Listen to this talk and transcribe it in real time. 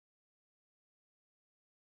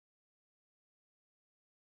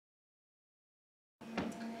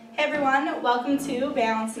Hey everyone, welcome to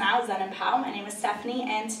Balance Now, Zen and Pow. My name is Stephanie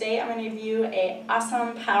and today I'm going to give you an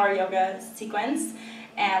awesome power yoga sequence,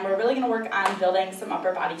 and we're really going to work on building some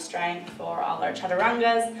upper body strength for all our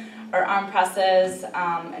chaturangas, our arm presses,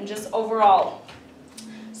 and just overall.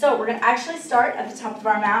 So we're going to actually start at the top of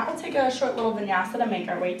our mat. We'll take a short little vinyasa to make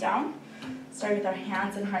our way down. Start with our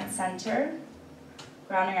hands in heart center,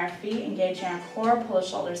 grounding our feet, engaging our core, pull the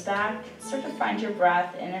shoulders back. Start to find your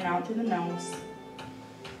breath in and out through the nose.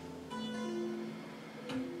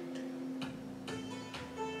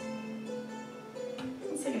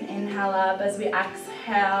 Let's take an inhale up. As we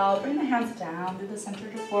exhale, bring the hands down through the center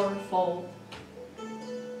to forward fold.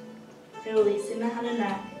 Releasing the head and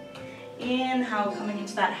neck. Inhale, coming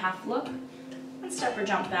into that half look. And step or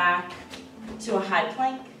jump back to a high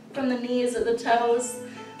plank. From the knees or the toes,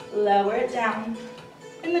 lower it down.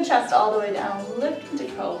 Bring the chest all the way down, lift into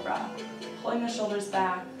cobra. Pulling the shoulders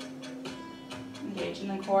back.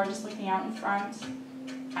 Engaging the core, just looking out in front.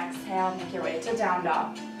 Exhale, make your way to down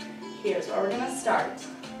dog. Here's where we're going to start.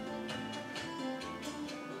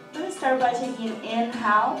 I'm going to start by taking an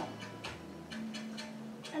inhale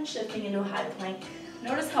and shifting into a high plank.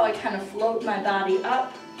 Notice how I kind of float my body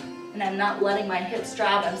up and I'm not letting my hips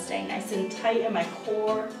drop. I'm staying nice and tight in my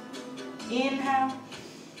core. Inhale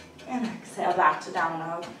and exhale back to down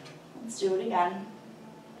dog. Let's do it again.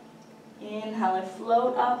 Inhale, I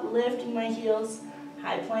float up, lifting my heels,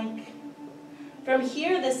 high plank. From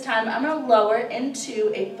here this time, I'm going to lower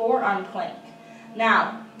into a forearm plank.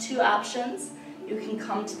 Now, two options. You can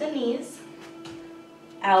come to the knees,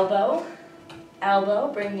 elbow,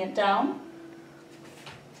 elbow, bringing it down,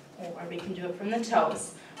 or we can do it from the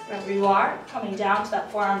toes. Wherever you are, coming down to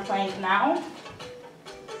that forearm plank now.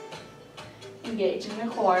 Engaging the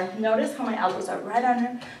core. Notice how my elbows are right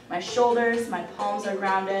under my shoulders, my palms are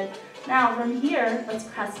grounded. Now from here, let's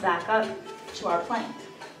press back up to our plank.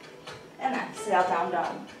 And exhale, down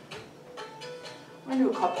dog. We're going to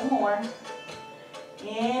do a couple more.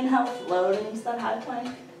 Inhale, floating into that high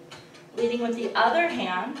plank. Leading with the other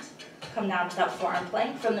hand, come down to that forearm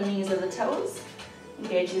plank from the knees or the toes.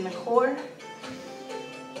 Engaging the core.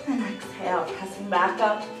 And exhale, pressing back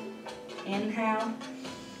up. Inhale.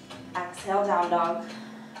 Exhale, down dog.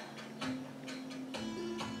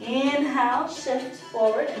 Inhale, shift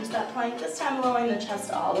forward into that plank. This time lowering the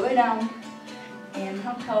chest all the way down.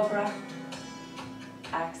 Inhale, cobra.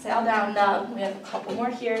 Exhale, down dog. We have a couple more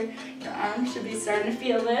here. Your arms should be starting to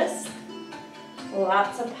feel this.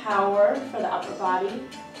 Lots of power for the upper body.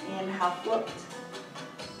 Inhale, float.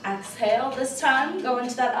 Exhale, this time go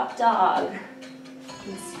into that up dog.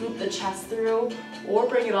 You can scoop the chest through or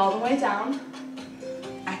bring it all the way down.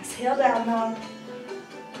 Exhale, down dog.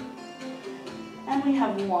 And we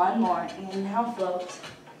have one more. Inhale, float.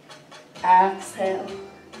 Exhale.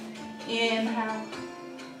 Inhale.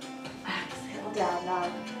 Exhale, down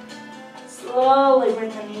dog. Slowly bring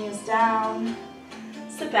the knees down.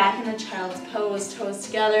 Sit back in a child's pose, toes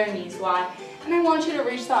together, knees wide. And I want you to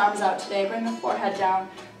reach the arms out today. Bring the forehead down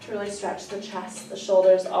to really stretch the chest, the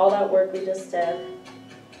shoulders, all that work we just did.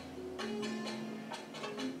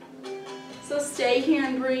 So stay here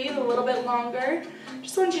and breathe a little bit longer.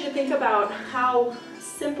 Just want you to think about how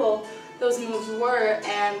simple those moves were,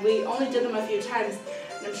 and we only did them a few times,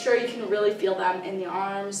 and I'm sure you can really feel them in the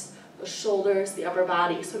arms, the shoulders, the upper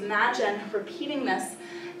body. So imagine repeating this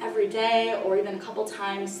every day or even a couple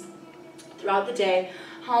times throughout the day,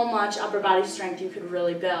 how much upper body strength you could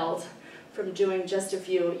really build from doing just a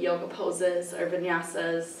few yoga poses or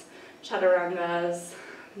vinyasas, chaturangas,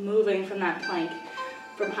 moving from that plank,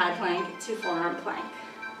 from high plank to forearm plank.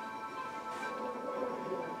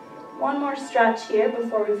 One more stretch here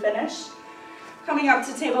before we finish. Coming up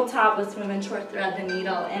to tabletop, let's move into our thread the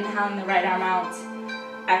needle. Inhaling the right arm out.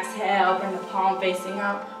 Exhale, bring the palm facing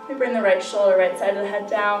up. We bring the right shoulder, right side of the head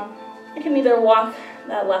down. I can either walk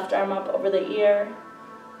that left arm up over the ear.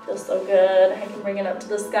 Feels so good. I can bring it up to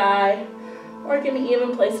the sky. Or I can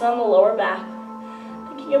even place it on the lower back.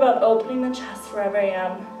 Thinking about opening the chest wherever I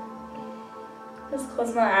am. Just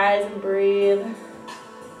close my eyes and breathe.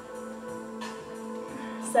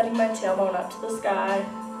 Setting my tailbone up to the sky.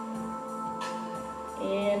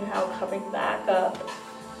 Inhale, coming back up.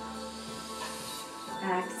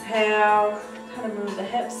 Exhale, kind of move the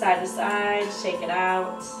hips side to side, shake it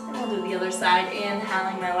out. And we'll do the other side.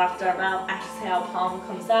 Inhaling my left arm out. Exhale, palm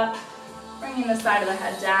comes up. Bringing the side of the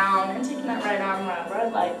head down and taking that right arm wherever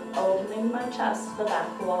I'd like. Opening my chest to the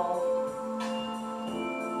back wall.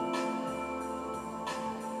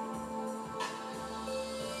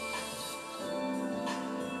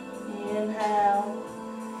 Inhale,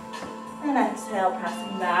 and exhale,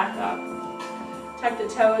 pressing back up. Tuck the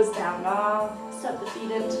toes, down dog. step the feet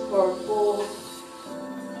into forward fold.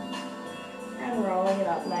 And rolling it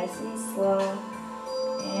up nice and slow.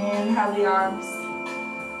 Inhale the arms.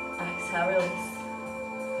 Exhale, release.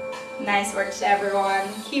 Nice work to everyone.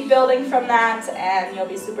 Keep building from that and you'll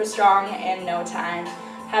be super strong in no time.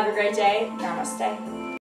 Have a great day. Namaste.